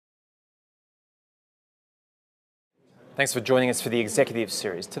Thanks for joining us for the Executive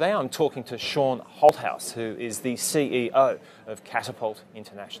Series. Today I'm talking to Shaun Holthouse, who is the CEO of Catapult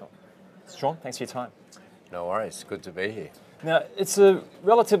International. Shaun, thanks for your time. No worries, good to be here. Now, it's a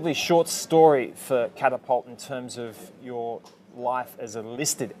relatively short story for Catapult in terms of your life as a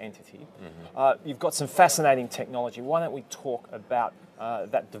listed entity. You've got some fascinating technology. Why don't we talk about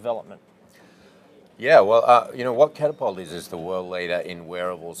that development? Yeah, well, what Catapult is the world leader in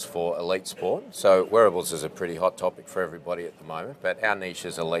wearables for elite sport. So wearables is a pretty hot topic for everybody at the moment, but our niche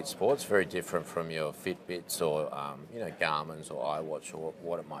is elite sport. It's very different from your Fitbits or, Garmin's or iWatch or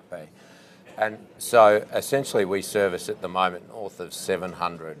what it might be. And so essentially we service at the moment north of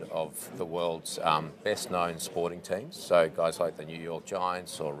 700 of the world's best known sporting teams. So guys like the New York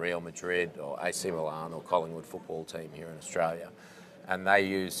Giants or Real Madrid or AC Milan or Collingwood football team here in Australia. And they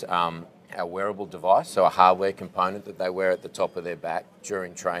use our wearable device, so a hardware component that they wear at the top of their back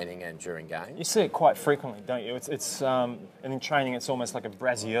during training and during games. You see it quite frequently, don't you? And in training it's almost like a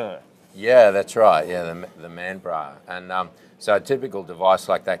brassiere. Yeah, that's right. Yeah, the man bra. And so a typical device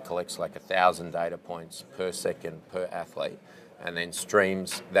like that collects like 1,000 data points per second per athlete, and then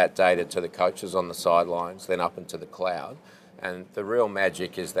streams that data to the coaches on the sidelines, then up into the cloud. And the real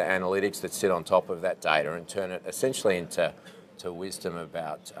magic is the analytics that sit on top of that data and turn it essentially into wisdom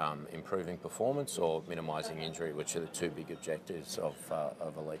about improving performance or minimising injury, which are the two big objectives of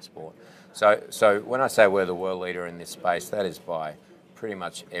elite sport. So when I say we're the world leader in this space, that is by pretty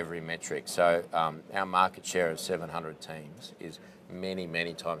much every metric. So our market share of 700 teams is many,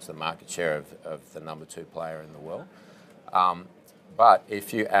 many times the market share of the number 2 player in the world. But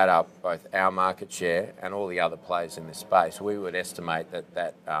if you add up both our market share and all the other players in this space, we would estimate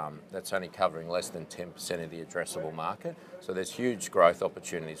that's only covering less than 10% of the addressable market. So there's huge growth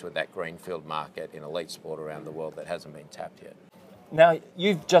opportunities with that greenfield market in elite sport around the world that hasn't been tapped yet. Now,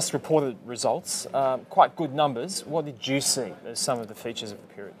 you've just reported results, quite good numbers. What did you see as some of the features of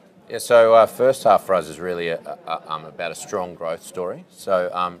the period? Yeah, so first half for us is really about a strong growth story.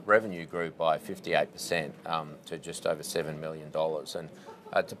 So revenue grew by 58% to just over $7 million.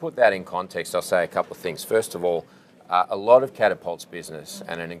 And to put that in context, I'll say a couple of things. First of all, a lot of Catapult's business,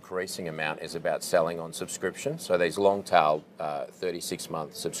 and an increasing amount, is about selling on subscription. So these long-tail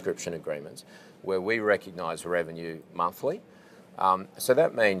 36-month subscription agreements where we recognise revenue monthly. So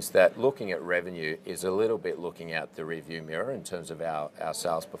that means that looking at revenue is a little bit looking out the rearview mirror in terms of our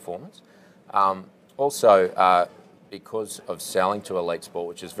sales performance. Also, because of selling to elite sport,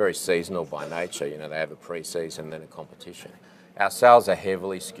 which is very seasonal by nature, they have a pre-season, then a competition. Our sales are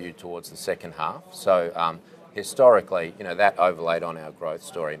heavily skewed towards the second half. So historically, that overlaid on our growth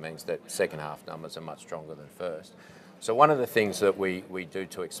story means that second half numbers are much stronger than first. So one of the things that we do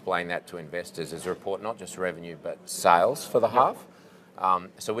to explain that to investors is report not just revenue but sales for the half.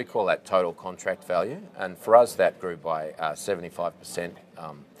 So we call that total contract value, and for us that grew by 75%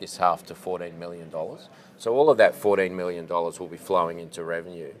 this half to $14 million. So all of that $14 million will be flowing into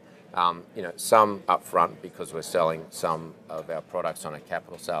revenue. Some upfront because we're selling some of our products on a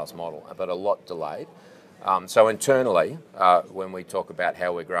capital sales model, but a lot delayed. So internally, when we talk about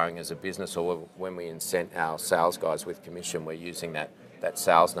how we're growing as a business, or when we incent our sales guys with commission, we're using that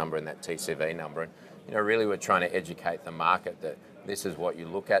sales number and that TCV number. And really we're trying to educate the market that this is what you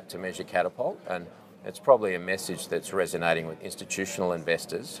look at to measure Catapult, and it's probably a message that's resonating with institutional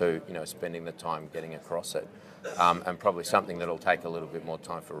investors who are spending the time getting across it, and probably something that'll take a little bit more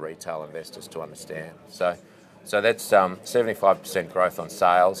time for retail investors to understand. So that's 75% growth on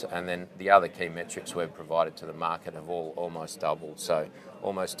sales, and then the other key metrics we've provided to the market have all almost doubled. So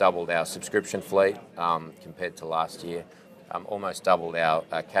almost doubled our subscription fleet compared to last year, almost doubled our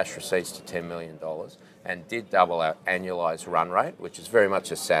cash receipts to $10 million, and did double our annualised run rate, which is very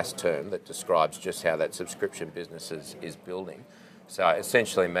much a SaaS term that describes just how that subscription business is building. So it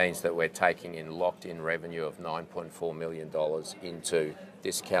essentially means that we're taking in locked-in revenue of $9.4 million into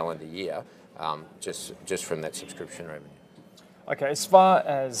this calendar year, just from that subscription revenue. Okay, as far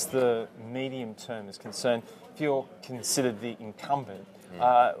as the medium term is concerned, if you're considered the incumbent,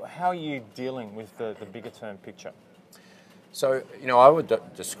 how are you dealing with the bigger term picture? So, I would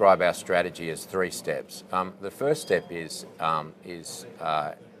describe our strategy as 3 steps. The first step is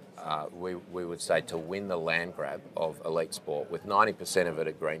we would say to win the land grab of elite sport, with 90% of it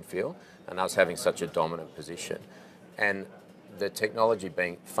at greenfield, and us having such a dominant position. And the technology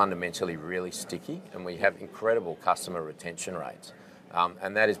being fundamentally really sticky, and we have incredible customer retention rates.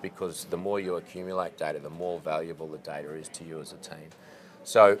 And that is because the more you accumulate data, the more valuable the data is to you as a team.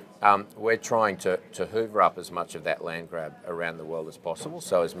 So we're trying to hoover up as much of that land grab around the world as possible,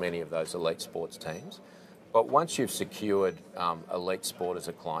 so as many of those elite sports teams. But once you've secured elite sport as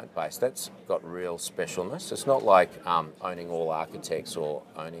a client base, that's got real specialness. It's not like owning all architects or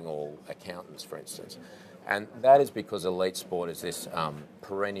owning all accountants, for instance. And that is because elite sport is this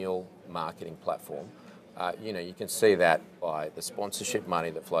perennial marketing platform. You can see that by the sponsorship money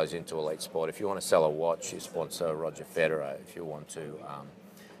that flows into elite sport. If you want to sell a watch, you sponsor Roger Federer. If you want to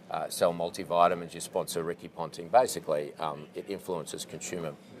sell multivitamins, you sponsor Ricky Ponting. Basically, it influences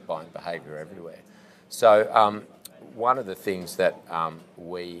consumer buying behaviour everywhere. So one of the things that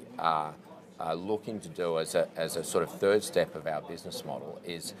we are looking to do as a sort of third step of our business model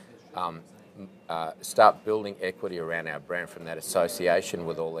is start building equity around our brand from that association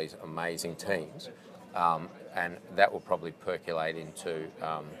with all these amazing teams. And that will probably percolate into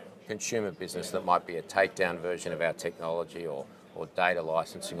consumer business that might be a takedown version of our technology or data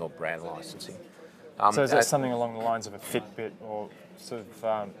licensing or brand licensing. So is that something along the lines of a Fitbit or sort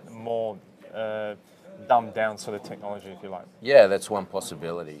of more dumbed down sort of technology, if you like? Yeah, that's one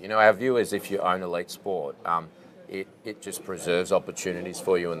possibility. Our view is if you own elite sport, it just preserves opportunities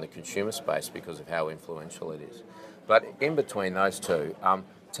for you in the consumer space because of how influential it is. But in between those two,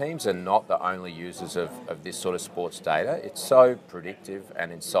 teams are not the only users of this sort of sports data. It's so predictive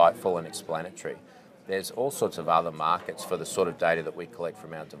and insightful and explanatory. There's all sorts of other markets for the sort of data that we collect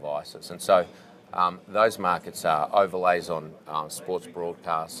from our devices. And so those markets are overlays on sports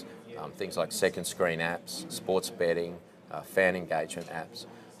broadcasts, things like second screen apps, sports betting, fan engagement apps.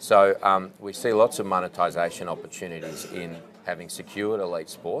 So we see lots of monetization opportunities in having secured elite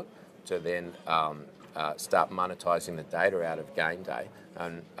sport to then start monetizing the data out of game day.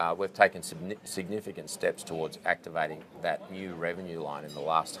 And we've taken significant steps towards activating that new revenue line in the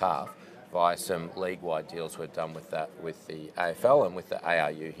last half via some league-wide deals we've done with the AFL and with the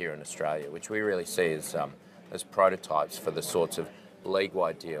ARU here in Australia, which we really see as prototypes for the sorts of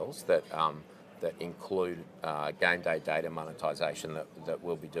league-wide deals that include game day data monetization that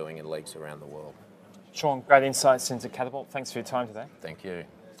we'll be doing in leagues around the world. Shaun, great insights into Catapult. Thanks for your time today. Thank you.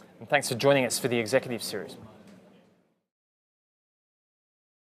 And thanks for joining us for the Executive Series.